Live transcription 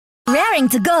Raring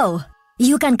to go.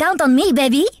 You can count on me,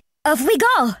 baby. Off we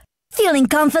go. Feeling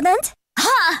confident?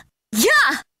 Ha!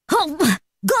 Yeah! Oh,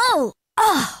 go!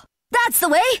 Oh, that's the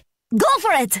way. Go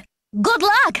for it. Good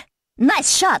luck.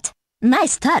 Nice shot.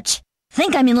 Nice touch.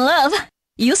 Think I'm in love.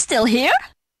 You still here?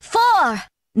 4.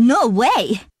 No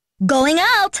way. Going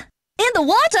out. In the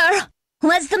water.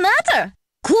 What's the matter?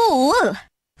 Cool.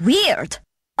 Weird.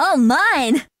 All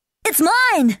mine. It's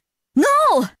mine.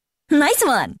 No. Nice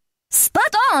one.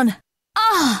 Spot on.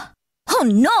 Ah. Oh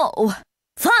no.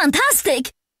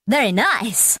 Fantastic. Very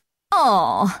nice.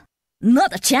 Oh.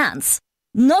 Not a chance.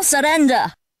 No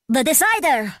surrender. The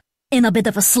decider. In a bit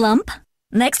of a slump.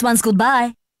 Next one's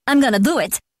goodbye. I'm gonna do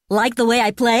it. Like the way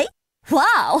I play?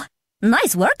 Wow.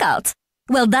 Nice workout.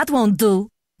 Well, that won't do.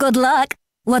 Good luck.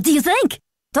 What do you think?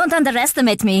 Don't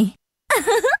underestimate me.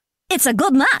 It's a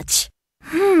good match.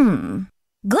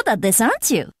 Good at this, aren't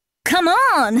you? Come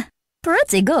on.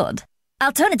 Pretty good.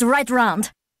 I'll turn it right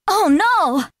round. Oh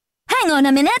no. Hang on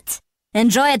a minute.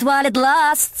 Enjoy it while it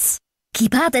lasts.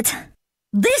 Keep at it.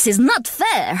 This is not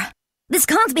fair. This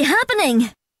can't be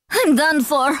happening. I'm done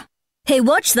for. Hey,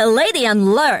 watch the lady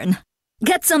and learn.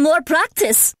 Get some more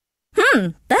practice.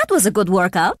 That was a good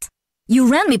workout. You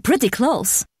ran me pretty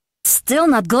close. Still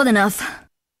not good enough.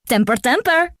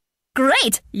 Temper.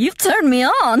 Great, you've turned me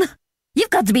on. You've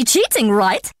got to be cheating,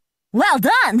 right? Well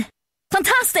done.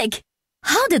 Fantastic.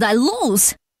 How did I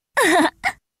lose?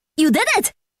 You did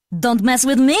it. Don't mess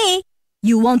with me.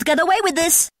 You won't get away with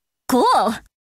this. Cool.